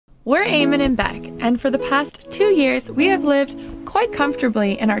We're Eamon and Beck, and for the past 2 years, we have lived quite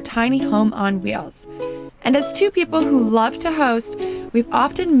comfortably in our tiny home on wheels. And as two people who love to host, we've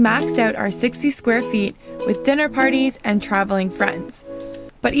often maxed out our 60 square feet with dinner parties and traveling friends.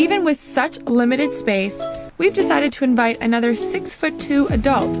 But even with such limited space, we've decided to invite another 6'2"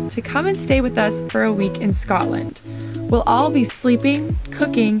 adult to come and stay with us for a week in Scotland. We'll all be sleeping,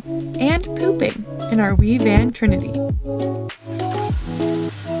 cooking, and pooping in our wee van Trinity.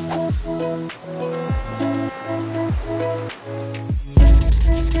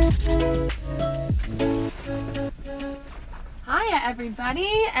 Hiya everybody,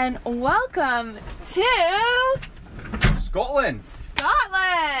 and welcome to Scotland!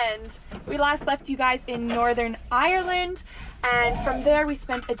 Scotland! We last left you guys in Northern Ireland, and from there we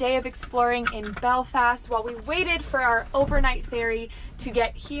spent a day of exploring in Belfast while we waited for our overnight ferry to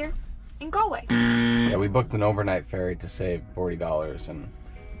get here in Galway. Yeah, we booked an overnight ferry to save $40, and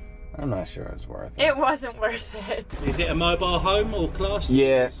I'm not sure it was worth it. It wasn't worth it. Is it a mobile home or class?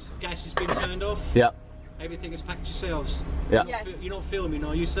 Yes. Gas has been turned off? Yep. Everything is packed yourselves? Yep. Yes. You're not filming,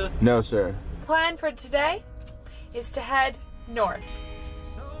 are you, sir? No, sir. Plan for today is to head north.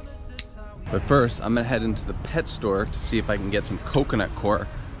 But first, I'm gonna head into the pet store to see if I can get some coconut coir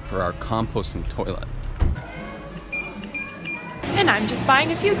for our composting toilet. And I'm just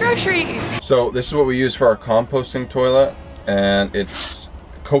buying a few groceries. So this is what we use for our composting toilet, and it's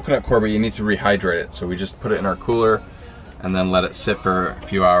coconut coir, but you need to rehydrate it. So we just put it in our cooler and then let it sit for a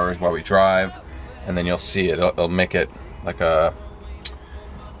few hours while we drive, and then you'll see it. It'll make it like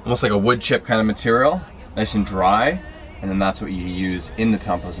almost like a wood chip kind of material, nice and dry, and then that's what you use in the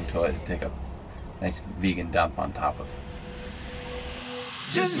composting toilet to take a nice vegan dump on top of.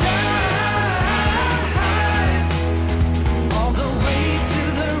 Just ride all the way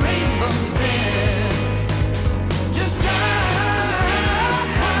to the rainbow's end. Just ride,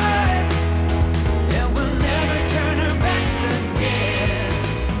 and we'll never turn our backs again.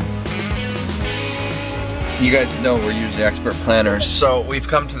 You guys know we're usually expert planners, so we've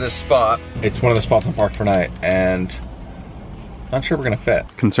come to this spot. It's one of the spots on Park for Night, and not sure we're gonna fit.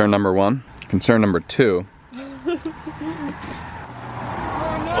 Concern number one. Concern number two.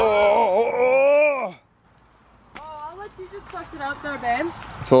 Oh, I'll let you just suck it out there, babe.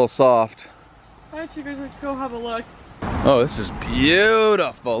 It's a little soft. Why don't you guys go have a look? Oh, this is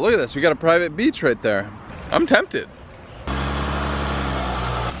beautiful. Look at this. We got a private beach right there. I'm tempted.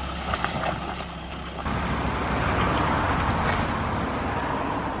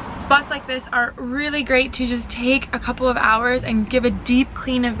 Spots like this are really great to just take a couple of hours and give a deep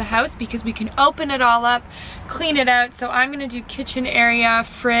clean of the house because we can open it all up, clean it out. So I'm gonna do kitchen area,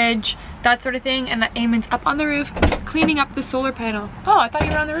 fridge, that sort of thing, and that Eamon's up on the roof cleaning up the solar panel. Oh, I thought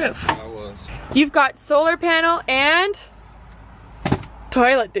you were on the roof. I was. You've got solar panel and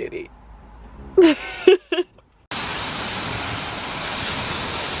toilet duty.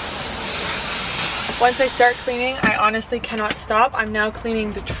 Once I start cleaning, I honestly cannot stop. I'm now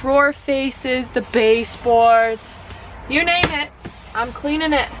cleaning the drawer faces, the baseboards, you name it, I'm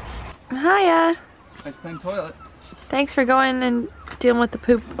cleaning it. Hiya. Nice clean toilet. Thanks for going and dealing with the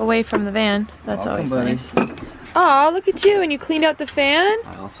poop away from the van. That's Welcome, always buddy. nice. Oh, look at you, and you cleaned out the fan?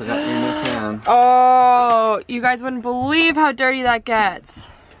 I also got your new fan. Oh, you guys wouldn't believe how dirty that gets.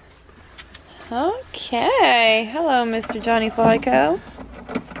 Okay, hello Mr. Johnny Flyco.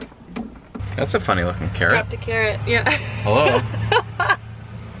 That's a funny looking carrot. Dropped a carrot, yeah. Hello.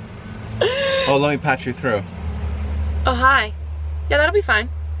 Oh, let me patch you through. Oh, hi. Yeah, that'll be fine.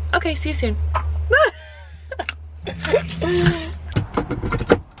 Okay, see you soon.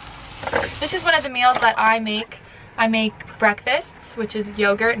 This is one of the meals that I make. I make breakfasts, which is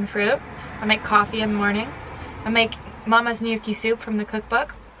yogurt and fruit. I make coffee in the morning. I make Mama's gnocchi soup from the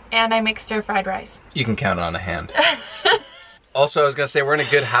cookbook. And I make stir-fried rice. You can count it on a hand. Also, I was gonna say, we're in a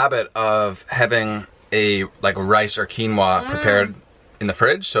good habit of having a rice or quinoa prepared in the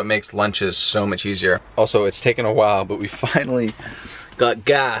fridge, so it makes lunches so much easier. Also, it's taken a while, but we finally got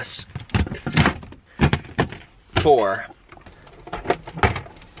gas for...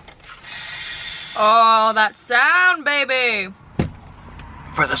 Oh, that sound, baby!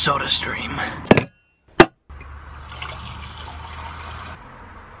 for the soda stream.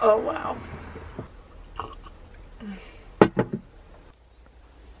 Oh, wow.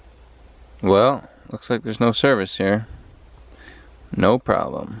 Well, looks like there's no service here. No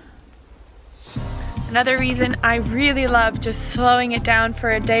problem. Another reason I really love just slowing it down for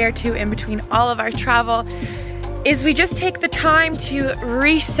a day or two in between all of our travel is we just take the time to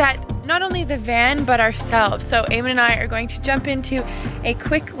reset not only the van but ourselves. So Eamon and I are going to jump into a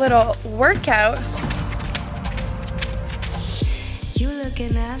quick little workout. You look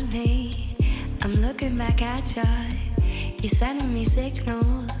looking at me, I'm looking back at ya. You're sending me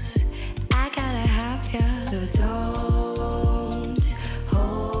signals, I gotta have ya. So don't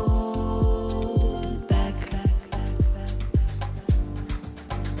hold back.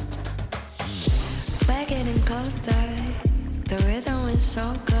 We're getting closer, the rhythm is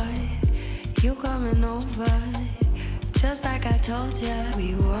so good. You coming over, just like I told ya.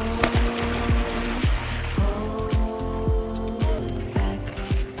 We won't hold back.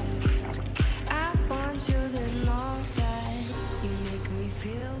 I want you to know that you make me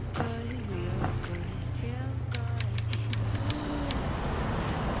feel good, real good, feel good.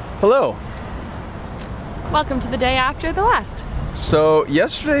 Hello. Welcome to the day after the last. So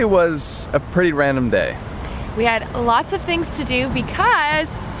yesterday was a pretty random day. We had lots of things to do because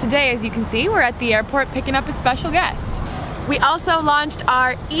today, as you can see, we're at the airport picking up a special guest. We also launched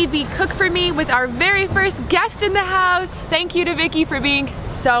our EV Cook For Me with our very first guest in the house. Thank you to Vicky for being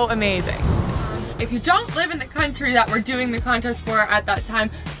so amazing. If you don't live in the country that we're doing the contest for at that time,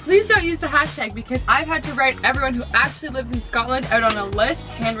 please don't use the hashtag because I've had to write everyone who actually lives in Scotland out on a list,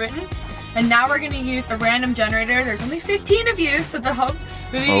 handwritten. And now we're gonna use a random generator. There's only 15 of you, so the hope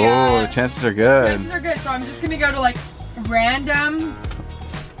maybe, the chances are good. chances are good. So I'm just gonna go to like random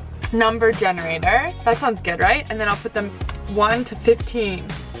number generator. That sounds good, right? And then I'll put them 1 to 15.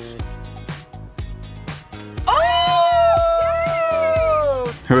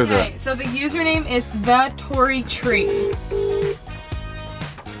 Oh! Who is Okay, it? so the username is the Tory Tree.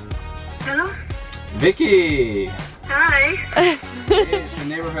 Hello? Vicky. Hi. Hey, it's the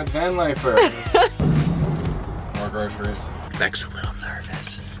neighborhood van lifer. More groceries. Beck's a little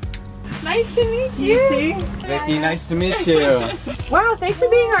nervous. Nice to meet you. Vicky, nice to meet you. Wow, thanks for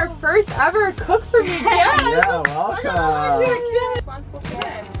being our first ever cook for me. Yeah, welcome. Responsible for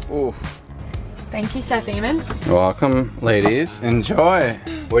it. Oof. Thank you, Chef Eamon. Welcome, ladies. Enjoy.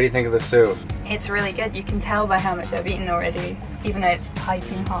 What do you think of the soup? It's really good. You can tell by how much I've eaten already, even though it's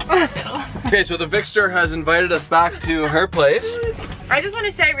piping hot still. Okay, so the Victor has invited us back to her place. I just want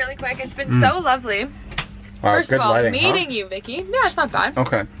to say really quick, it's been so lovely. Wow, First good of all, lighting, meeting you, Vicky. No, it's not bad.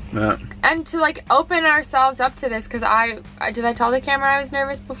 Okay. Yeah. And to like open ourselves up to this, because did I tell the camera I was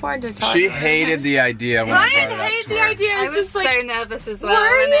nervous before? Did I tell She her? hated the idea when I I brought it up hate to the her. idea. I It's was just like, so nervous as well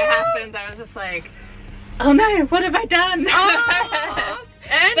Were when you? it happened. I was just like, oh no, what have I done? Aw.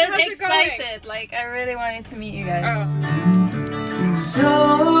 And But how's it going? excited, like I really wanted to meet you guys. Oh. So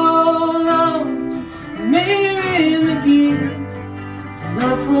long, Mary McGee.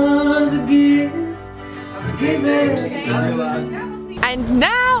 Love was a gift. And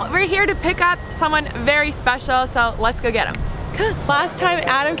now we're here to pick up someone very special, so let's go get him. Last time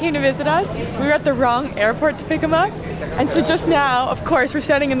Adam came to visit us, we were at the wrong airport to pick him up. And so just now, of course, we're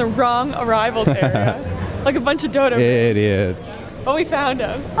standing in the wrong arrivals area. Like a bunch of dodo. Idiot. But we found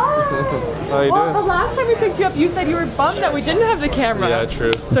him. How you Well, the doing? last time we picked you up, you said you were bummed that we didn't have the camera. Yeah,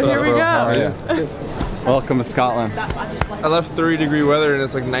 true. So here we go. How are you? Welcome to Scotland. I left 30-degree weather and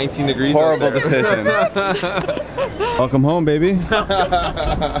it's like 19 degrees. Horrible out there. decision. Welcome home, baby.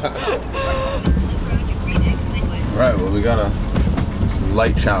 Right, well, we got some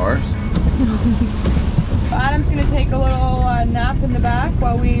light showers. Adam's gonna take a little nap in the back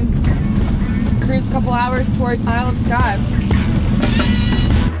while we cruise a couple hours towards Isle of Skye.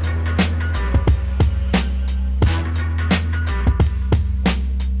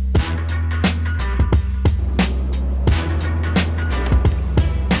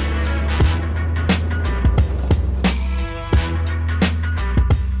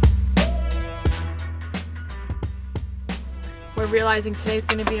 We're realizing today's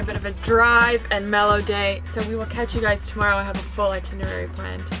gonna be a bit of a drive and mellow day, so we will catch you guys tomorrow. I have a full itinerary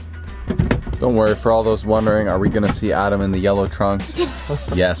planned. Don't worry, for all those wondering, are we gonna see Adam in the yellow trunks?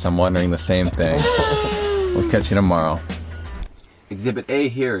 Yes, I'm wondering the same thing. We'll catch you tomorrow. Exhibit A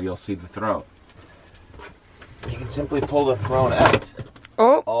here, you'll see the throne. You can simply pull the throne out.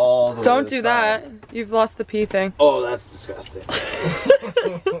 Oh, All the way don't to the do side. that. You've lost the pee thing. Oh, that's disgusting.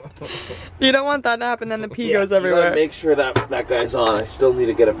 You don't want that to happen, then the pee Yeah, goes you gotta everywhere. make sure that that guy's on. I still need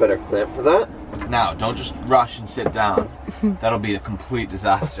to get a better clamp for that. Now, don't just rush and sit down. That'll be a complete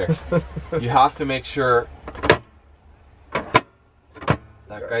disaster. You have to make sure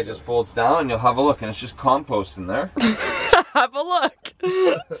that guy just folds down and you'll have a look, and it's just compost in there. Have a look.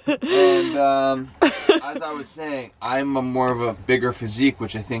 And as I was saying, I'm a more of a bigger physique,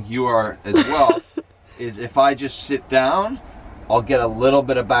 which I think you are as well, is if I just sit down, I'll get a little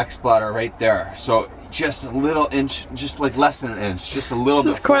bit of backsplatter right there. So just a little inch, just like less than an inch, just a little bit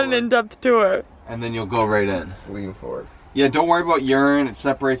This is quite an forward, in-depth tour. and then you'll go right in. Just lean forward. Yeah, don't worry about urine, it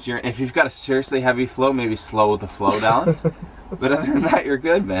separates urine. If you've got a seriously heavy flow, maybe slow the flow down. But other than that, you're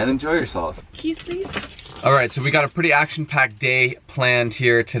good, man. Enjoy yourself. Keys, please. All right, so we got a pretty action-packed day planned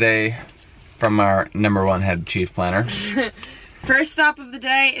here today from our #1 head chief planner. First stop of the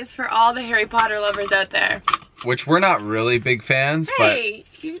day is for all the Harry Potter lovers out there. Which we're not really big fans, Hey,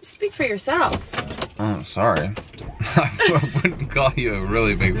 you speak for yourself. but... Oh, sorry. I wouldn't call you a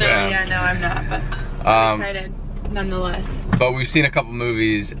really big fan. Yeah, no, I'm not, but I'm excited nonetheless. But we've seen a couple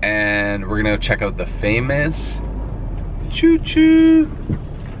movies, and we're gonna check out the famous Choo Choo.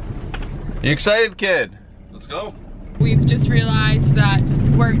 You excited, kid? Let's go. We've just realized that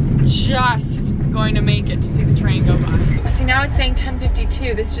we're just going to make it to see the train go by. See, now it's saying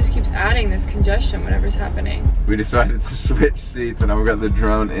 10:52. This just keeps adding this congestion, whatever's happening. We decided to switch seats, and now we've got the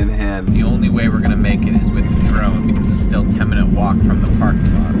drone in hand. The only way we're gonna make it is with the drone, because it's still a 10-minute walk from the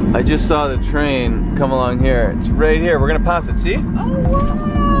parking lot. I just saw the train come along here. It's right here. We're gonna pass it, see? Oh,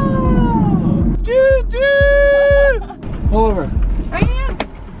 wow! Choo Choo! Pull over. Right here.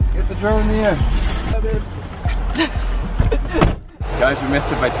 Get the drone in the air. Guys, we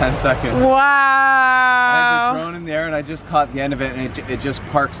missed it by 10 seconds. Wow! I had the drone in the air and I just caught the end of it, and it just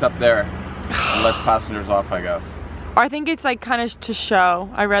parks up there and lets passengers off, I guess. I think it's like kind of to show.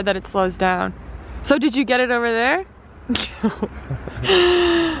 I read that it slows down. So did you get it over there?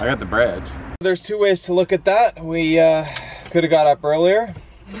 I got the bridge. There's two ways to look at that. We could have got up earlier,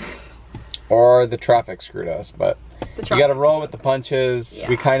 or the traffic screwed us, but you gotta roll with the punches. Yeah.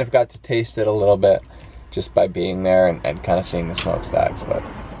 We kind of got to taste it a little bit just by being there and kind of seeing the smokestacks, but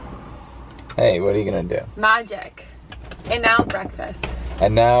hey, what are you gonna do? Magic. And now breakfast.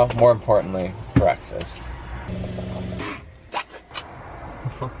 And now, more importantly, breakfast.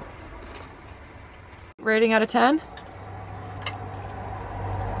 Rating out of 10?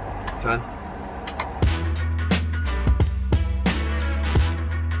 10.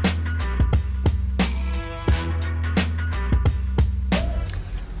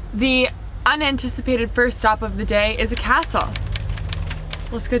 The unanticipated first stop of the day is a castle.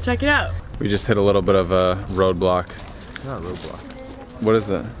 Let's go check it out. We just hit a little bit of a roadblock. Not a roadblock. What is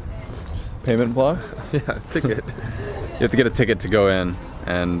it? Payment block? Yeah, ticket. You have to get a ticket to go in,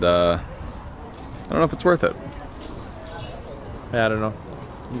 and I don't know if it's worth it. Yeah, I don't know.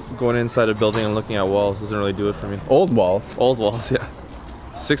 Going inside a building and looking at walls doesn't really do it for me. Old walls. Old walls, yeah.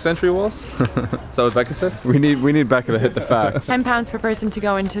 6th century walls? Is that what Becca said? We need Becca to hit the facts. £10 per person to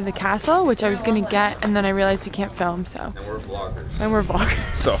go into the castle, which I was gonna get, and then I realized we can't film, so. And we're vloggers. And we're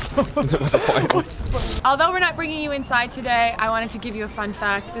vloggers. So, what's the point? Although we're not bringing you inside today, I wanted to give you a fun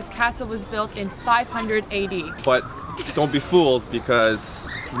fact. This castle was built in 500 AD. But don't be fooled, because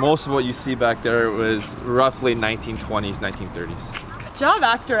most of what you see back there was roughly 1920s, 1930s. Good job,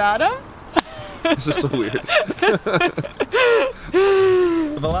 actor Adam. This is so weird.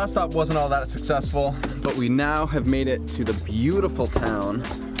 The last stop wasn't all that successful, but we now have made it to the beautiful town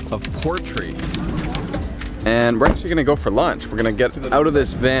of Portree. And we're actually gonna go for lunch. We're gonna get out of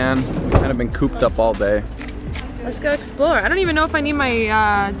this van. Kind of been cooped up all day. Let's go explore. I don't even know if I need my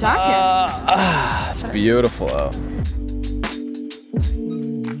jacket. It's beautiful out.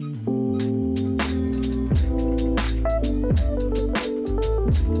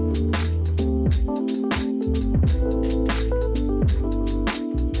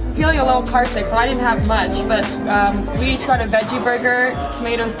 Feeling a little car sick, so I didn't have much, but we each got a veggie burger,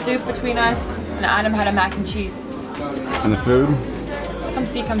 tomato soup between us, and Adam had a mac and cheese. And the food? Come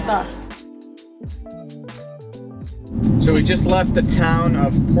see, come saw. So we just left the town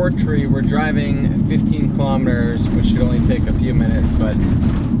of Portree. We're driving 15 kilometers, which should only take a few minutes, but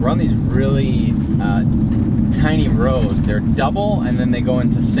we're on these really tiny roads. They're double and then they go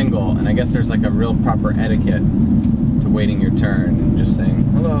into single, and I guess there's like a real proper etiquette to waiting your turn and just saying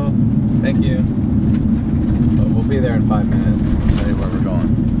hello, thank you. But we'll be there in 5 minutes. I'll show you where we're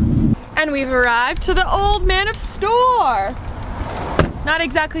going. And we've arrived to the Old Man of Store. Not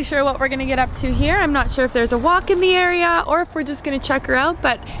exactly sure what we're gonna get up to here. I'm not sure if there's a walk in the area or if we're just gonna check her out,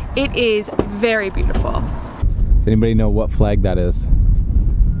 but it is very beautiful. Does anybody know what flag that is?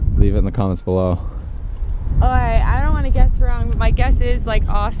 Leave it in the comments below. Alright, I don't want to guess wrong, but my guess is like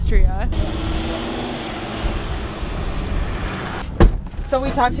Austria. So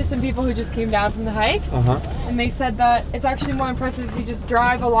we talked to some people who just came down from the hike, and they said that it's actually more impressive if you just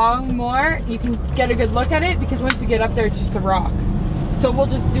drive along more. You can get a good look at it, because once you get up there, it's just a rock. So we'll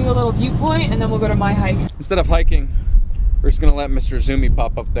just do a little viewpoint, and then we'll go to my hike. Instead of hiking, we're just gonna let Mr. Zoomy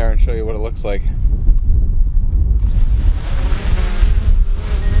pop up there and show you what it looks like.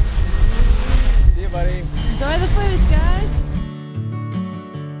 See you, buddy. Enjoy the footage, guys.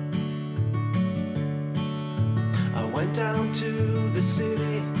 I went down to the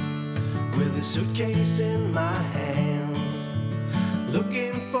city with a suitcase in my hand.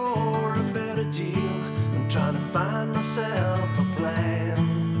 for a better deal. I'm trying to find myself a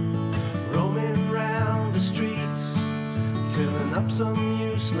plan. Roaming around the streets, filling up some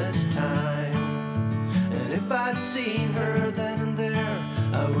useless time. And if I'd seen her then and there,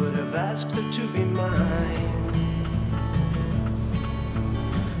 I would have asked her to be mine.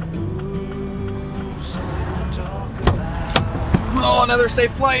 Ooh, something to talk about. Oh, another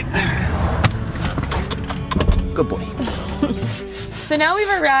safe flight. Good boy. So now we've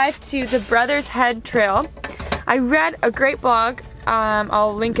arrived to the Brothers Head Trail. I read a great blog.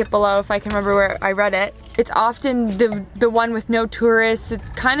 I'll link it below if I can remember where I read it. It's often the one with no tourists. It's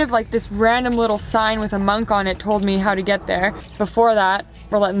kind of like this random little sign with a monk on it told me how to get there. Before that,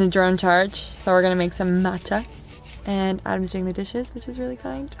 we're letting the drone charge. So we're gonna make some matcha. And Adam's doing the dishes, which is really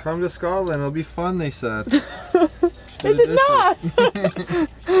kind. Come to Scotland, it'll be fun, they said. Is it not?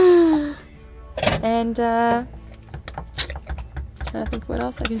 And trying to think what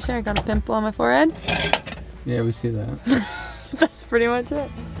else I can share. I got a pimple on my forehead. Yeah, we see that. That's pretty much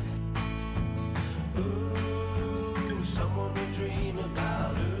it. Ooh, someone to dream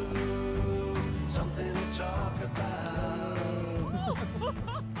about. Ooh, something to talk about.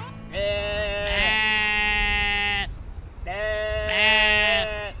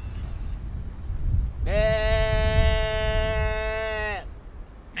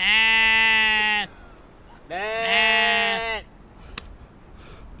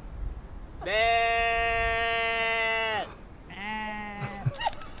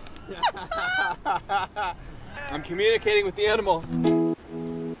 I'm communicating with the animals.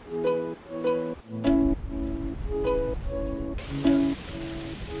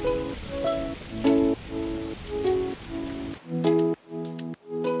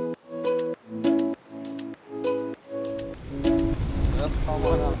 Let's call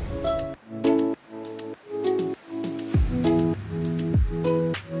one up.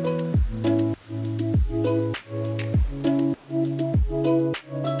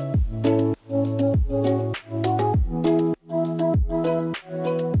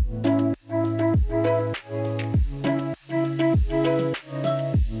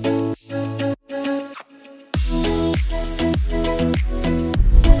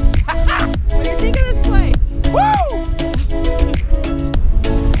 What do you think of this place? Woo!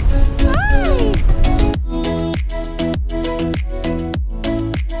 Hi!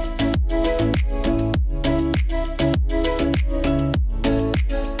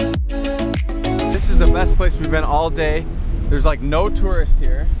 This is the best place we've been all day. There's like no tourists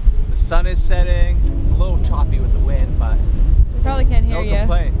here. The sun is setting. It's a little choppy with the wind, but We probably can't hear no you.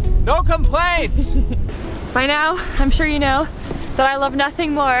 complaints. No complaints! By now, I'm sure you know that I love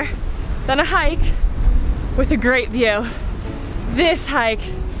nothing more than a hike with a great view. This hike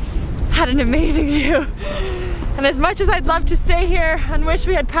had an amazing view. And as much as I'd love to stay here and wish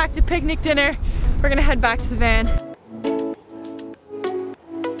we had packed a picnic dinner, we're gonna head back to the van.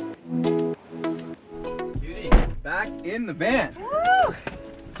 Beauty, back in the van. Woo!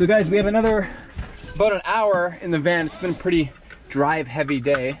 So guys, we have about an hour in the van. It's been a pretty drive heavy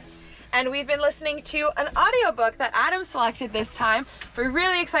day. And we've been listening to an audiobook that Adam selected this time. We're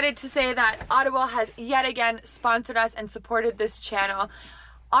really excited to say that Audible has yet again sponsored us and supported this channel.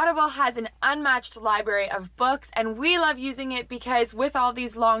 Audible has an unmatched library of books, and we love using it because with all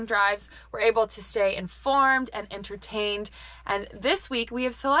these long drives, we're able to stay informed and entertained. And this week we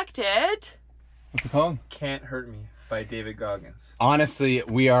have selected... What's it called? Can't Hurt Me by David Goggins. Honestly,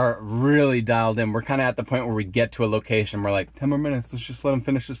 we are really dialed in. We're kind of at the point where we get to a location. We're like, 10 more minutes. Let's just let him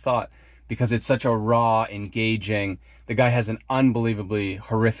finish his thought. Because it's such a raw, engaging. The guy has an unbelievably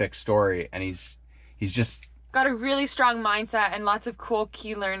horrific story, and he's just got a really strong mindset and lots of cool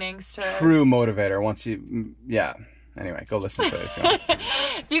key learnings to... True motivator. Once you, yeah. Anyway, go listen to it if you want.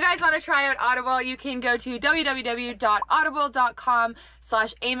 If you guys want to try out Audible, you can go to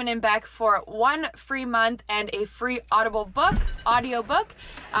www.audible.com/Eamon and Beck for 1 free month and a free audiobook.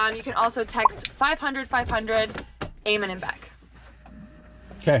 You can also text 500-500 Eamon and Beck.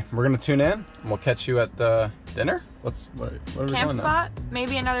 Okay, we're gonna tune in, and we'll catch you at the dinner. What are we Camp doing spot,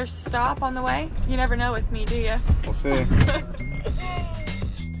 maybe another stop on the way. You never know with me, do you? We'll see.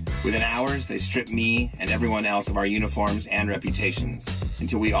 Within hours, they stripped me and everyone else of our uniforms and reputations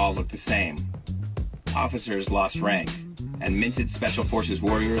until we all looked the same. Officers lost rank, and minted Special Forces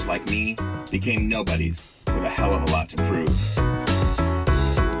warriors like me became nobodies with a hell of a lot to prove.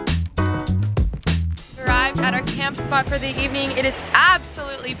 Arrived at our camp spot for the evening. It is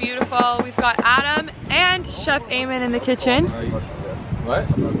absolutely beautiful. We've got Adam and Chef Eamon in the kitchen.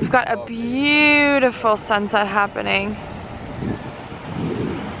 What? We've got a beautiful sunset happening.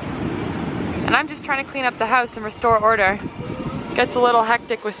 And I'm just trying to clean up the house and restore order. Gets a little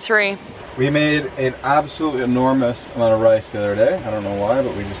hectic with 3. We made an absolutely enormous amount of rice the other day. I don't know why,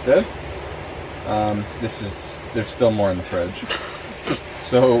 but we just did. There's still more in the fridge.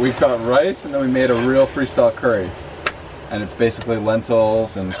 So we've got rice, and then we made a real freestyle curry. And it's basically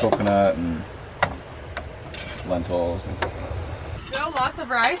lentils and coconut and lentils and coconut. Still lots of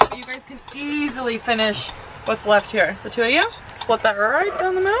rice, but you guys can easily finish what's left here. The 2 of you, split that right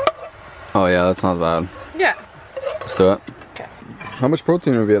down the middle. Oh yeah, that's not bad. Yeah. Let's do it. Okay. How much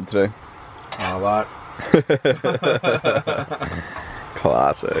protein have we had today? A lot.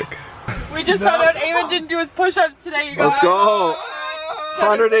 Classic. We just found out Eamon didn't do his push-ups today, you guys. Let's go!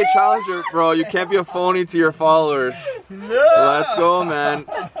 100-day challenger, bro. You can't be a phony to your followers. No. Let's go, man.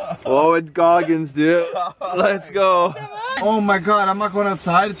 What would Goggins do? Let's go. Oh my god, I'm not going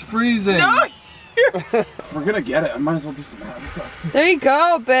outside. It's freezing. No. If we're gonna get it, I might as well do some stuff. There you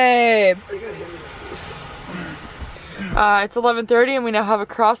go, babe. It's 11:30 and we now have a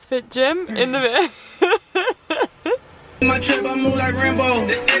CrossFit gym in the My trip, I move like Rambo.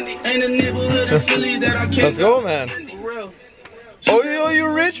 Ain't a neighborhood in Philly that I can't. Let's go, man. Oh, you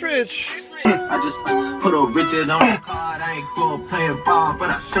rich. I just put a Richard on the card. I ain't gonna play a ball, but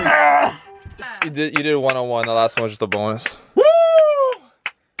I should. You did 1-on-1. The last one was just a bonus. Woo!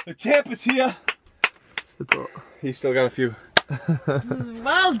 The champ is here. He's still got a few.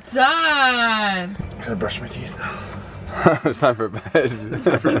 Well done. Gotta brush my teeth now. It's time for bed.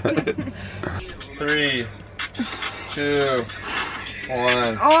 3, 2,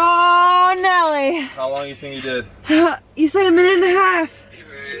 1. Oh, Nelly. How long do you think you did? You said 1.5 minutes.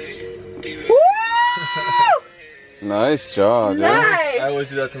 Woo! Nice job, dude. Nice. I always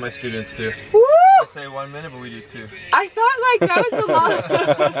do that to my students too. Woo! I say 1 minute, but we do 2. I thought like that was a long,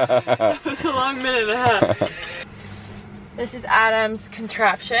 that was a long 1.5 minutes. This is Adam's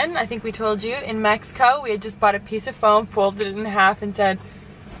contraption. I think we told you in Mexico we had just bought a piece of foam, folded it in half, and said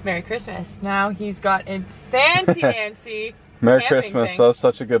Merry Christmas. Now he's got a fancy Nancy. Merry Christmas. That was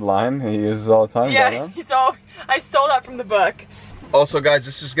such a good line. He uses all the time. Yeah, I stole that from the book. Also, guys,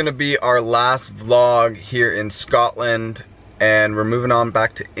 this is gonna be our last vlog here in Scotland, and we're moving on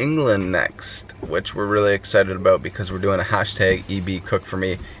back to England next, which we're really excited about because we're doing a hashtag EB Cook For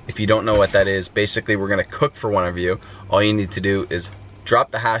Me. If you don't know what that is, basically we're gonna cook for one of you. All you need to do is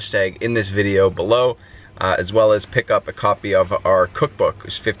drop the hashtag in this video below, as well as pick up a copy of our cookbook.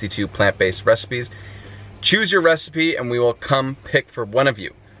 There's 52 plant-based recipes. Choose your recipe and we will come pick for one of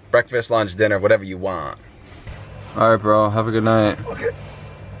you. Breakfast, lunch, dinner, whatever you want. Alright, bro. Have a good night. Okay.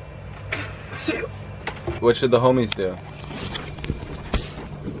 See you. What should the homies do?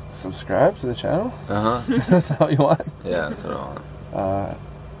 Subscribe to the channel? Uh-huh. That's what you want? Yeah, that's what I want.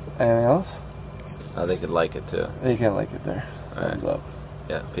 Anything else? They could like it too. You can like it there. Thumbs up.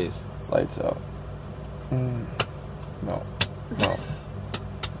 Yeah, peace. Lights out. No. No.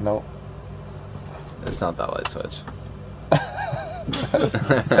 No. It's not that light switch.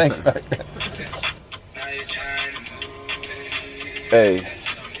 Thanks, back. Hey.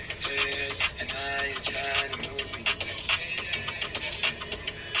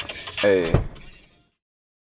 Hey.